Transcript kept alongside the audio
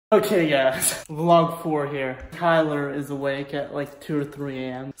Okay guys, vlog 4 here. Tyler is awake at like 2 or 3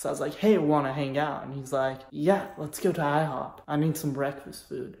 a.m. So I was like, hey, wanna hang out? And he's like, yeah, let's go to IHOP. I need some breakfast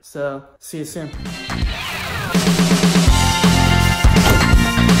food. So, see you soon.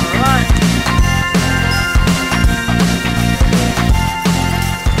 Alright.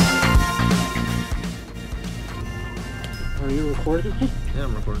 Are you recording me? Yeah,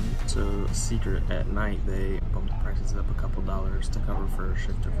 I'm recording. So, secret, at night they bump the prices up a couple dollars to cover for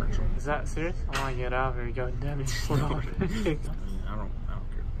shift differential. Is that serious? I wanna get out of here and go down $4. I don't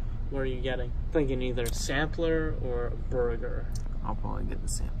care. What are you getting? Thinking either sampler or a burger. I'll probably get the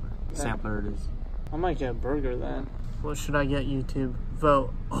sampler. Sampler it is. I might get a burger then. What should I get, YouTube?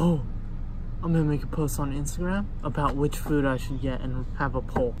 Vote. Oh, I'm gonna make a post on Instagram about which food I should get and have a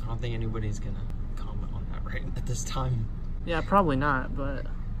poll. I don't think anybody's gonna comment on that right at this time. Yeah, probably not, but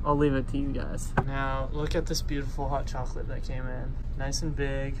I'll leave it to you guys. Now, look at this beautiful hot chocolate that came in. Nice and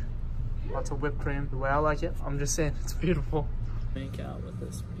big, lots of whipped cream. The way I like it, I'm just saying it's beautiful. Make out with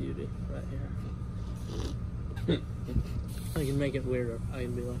this beauty right here. I can make it weirder. I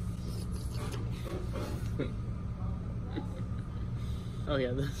can be like... Oh yeah,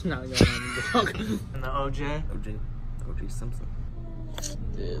 this is not going on in the vlog. And the OJ Simpson.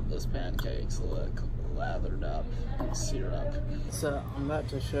 Dude, those pancakes look lathered up in syrup. So I'm about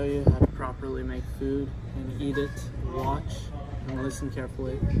to show you how to properly make food and eat it. Watch and listen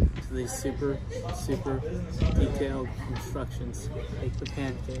carefully to these super detailed instructions. Take the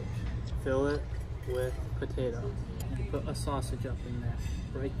pancake, fill it with potato, and put a sausage up in there.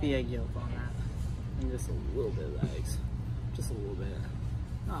 Break the egg yolk on that, and just a little bit of eggs. Just a little bit.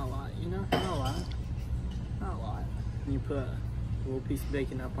 Not a lot, you know? Not a lot. Not a lot. And you put a little piece of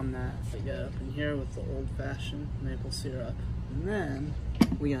bacon up on that. I get up in here with the old-fashioned maple syrup. And then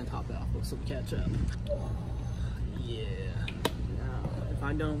we're gonna top it off with some ketchup. Yeah. Now, if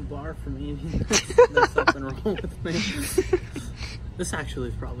I don't barf from eating this, there's something wrong with me. This actually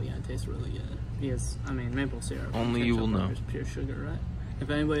is probably gonna taste really good. Because, I mean, maple syrup. Only you will know. Is pure sugar, right? If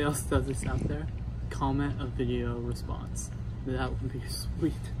anybody else does this out there, comment a video response. That would be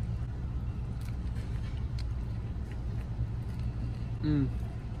sweet.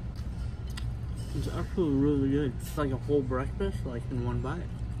 It's actually really good. It's like a whole breakfast, like in one bite.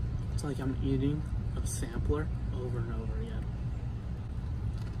 It's like I'm eating a sampler over and over again.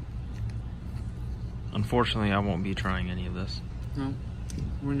 Unfortunately, I won't be trying any of this. No,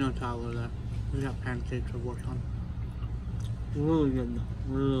 we know Tyler there. We got pancakes to work on. Really good though,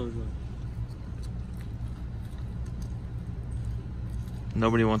 really good.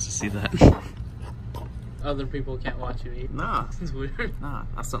 Nobody wants to see that. Other people can't watch you eat. Nah. It's weird. Nah,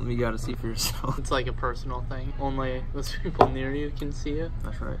 that's something you gotta see for yourself. It's like a personal thing. Only those people near you can see it.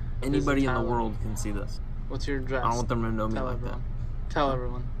 That's right. Anybody in the world can see this. What's your address? I don't want them to know me like that. Tell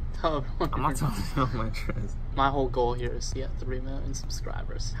everyone. Tell everyone. I'm not telling you my address. My whole goal here is to get 3 million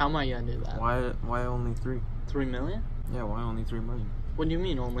subscribers. How am I gonna do that? Why only 3? 3 million? Yeah, why only 3 million? What do you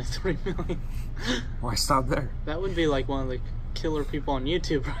mean only 3 million? Why stop there? That would be like one of the killer people on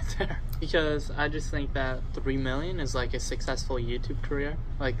YouTube right there. Because I just think that 3 million is like a successful YouTube career.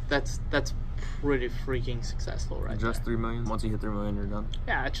 Like that's pretty freaking successful right there. Just 3 million? Once you hit 3 million, you're done?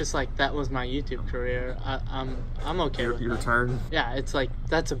 Yeah, it's just like that was my YouTube career. I'm okay with that. You're retired? Yeah, it's like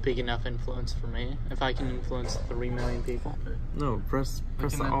that's a big enough influence for me. If I can influence 3 million people. No, press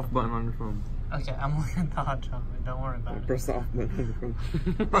the off button on your phone. Okay, I'm looking at the hot chocolate. Don't worry about it. Press the off button on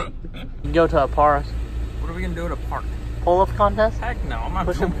your phone. Go to a park. What are we gonna do at a park? Pull-up contest? Heck no, I'm not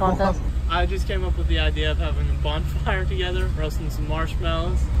Push-up doing contest? I just came up with the idea of having a bonfire together, roasting some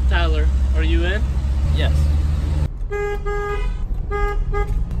marshmallows. Tyler, are you in? Yes.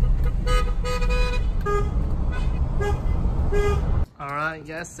 Alright,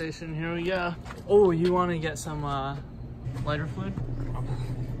 gas station, here we go. Oh, you want to get some lighter fluid?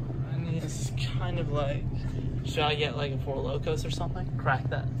 I need this kind of like, should I get like a Four Locos or something? Crack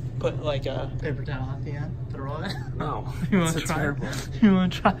that. Put like a paper towel at the end, throw it. No, You want to try terrible. it? You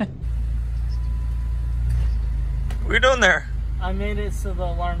want to try it? What are you doing there? I made it so the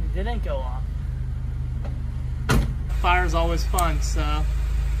alarm didn't go off. Fire's always fun, so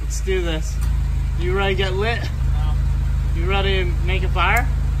let's do this. You ready to get lit? No. You ready to make a fire?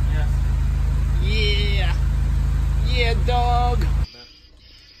 Yes. Yeah. Yeah, dog.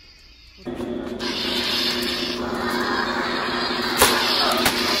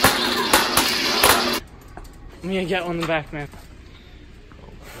 I'm gonna get one in the back, man.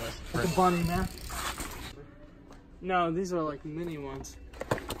 Like a bunny, man. No, these are like mini ones.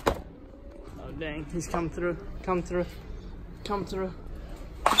 Oh dang, he's come through. Come through. Come through.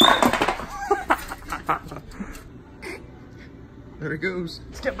 There he goes.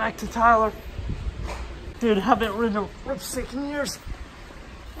 Let's get back to Tyler. Dude, I haven't ridden a ripstick in years.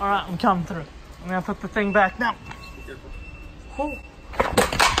 All right, I'm coming through. I'm gonna put the thing back now. Oh.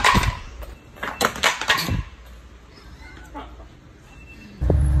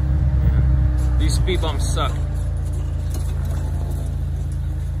 These speed bumps suck.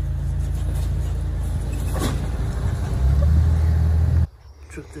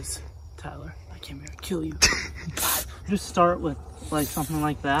 Truth is, Tyler, I came here to kill you. Just start with like something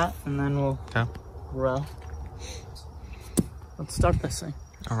like that, and then we'll row. Let's start this thing.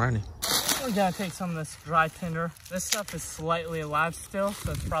 Alrighty. We're gonna take some of this dry tinder. This stuff is slightly alive still,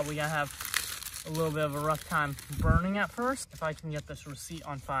 so it's probably gonna have a little bit of a rough time burning at first. If I can get this receipt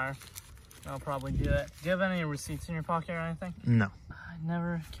on fire, I'll probably do it. Do you have any receipts in your pocket or anything? No. I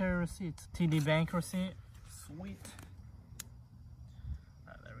never carry receipts. TD Bank receipt. Sweet.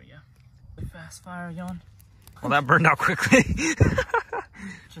 There we go. Fast fire going. Well, that burned out quickly.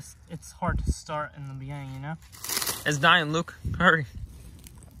 Just, it's hard to start in the beginning, you know? It's dying, Luke. Hurry.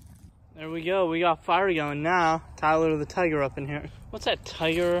 There we go. We got fire going now. Tyler the Tiger up in here. What's that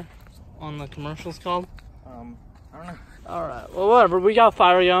tiger on the commercials called? I don't know. All right. Well, whatever. We got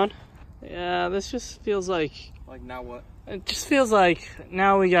fire going. Yeah, this just feels like... Like, now what? It just feels like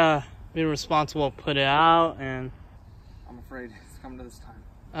now we gotta be responsible, put it out, and... I'm afraid it's coming to this time.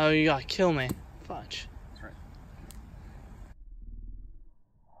 Oh, you gotta kill me. Fudge. That's right.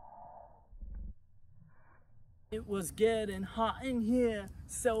 It was getting hot in here,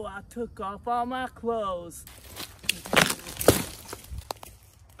 so I took off all my clothes.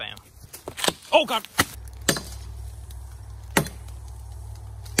 Bam. Oh, God!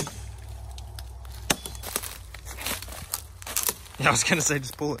 Yeah, I was gonna say,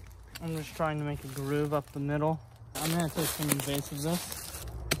 just pull it. I'm just trying to make a groove up the middle. I'm gonna take some invasive.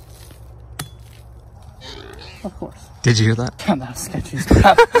 Of course. Did you hear that? God, that was sketchy as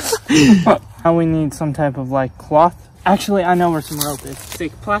crap. Now we need some type of like cloth. Actually, I know where some rope is.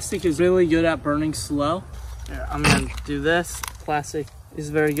 Plastic is really good at burning slow. Here, I'm gonna do this. Plastic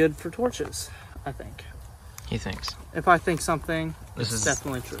is very good for torches, I think. He thinks. If I think something, This it's is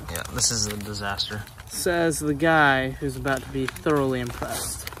definitely true. Yeah, this is a disaster. Says the guy who's about to be thoroughly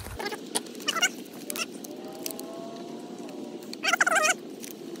impressed.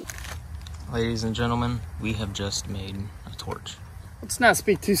 Ladies and gentlemen, we have just made a torch. Let's not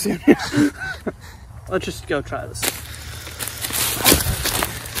speak too soon. Let's just go try this.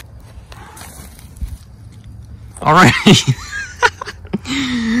 All right.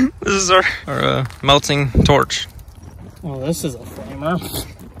 This is our melting torch. Oh, this is a flamer.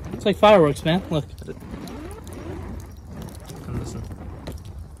 It's like fireworks, man. Look. And listen.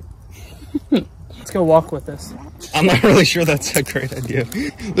 Let's go walk with this. I'm not really sure that's a great idea.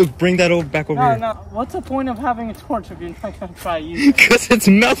 Look, bring that back over here. No. What's the point of having a torch if you're not gonna try using it? Because it's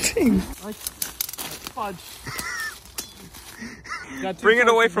melting. Like fudge. Bring it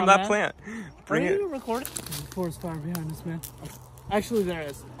away from that plant. Bring it. Are you recording? There's a forest fire behind us, man. Actually, there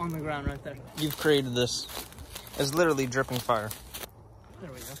is. On the ground right there. You've created this. It's literally dripping fire.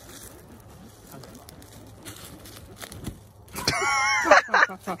 There we go.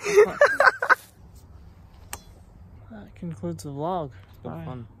 That concludes the vlog. It's been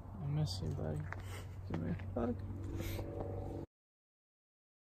fun. I miss you, buddy. Give me a hug.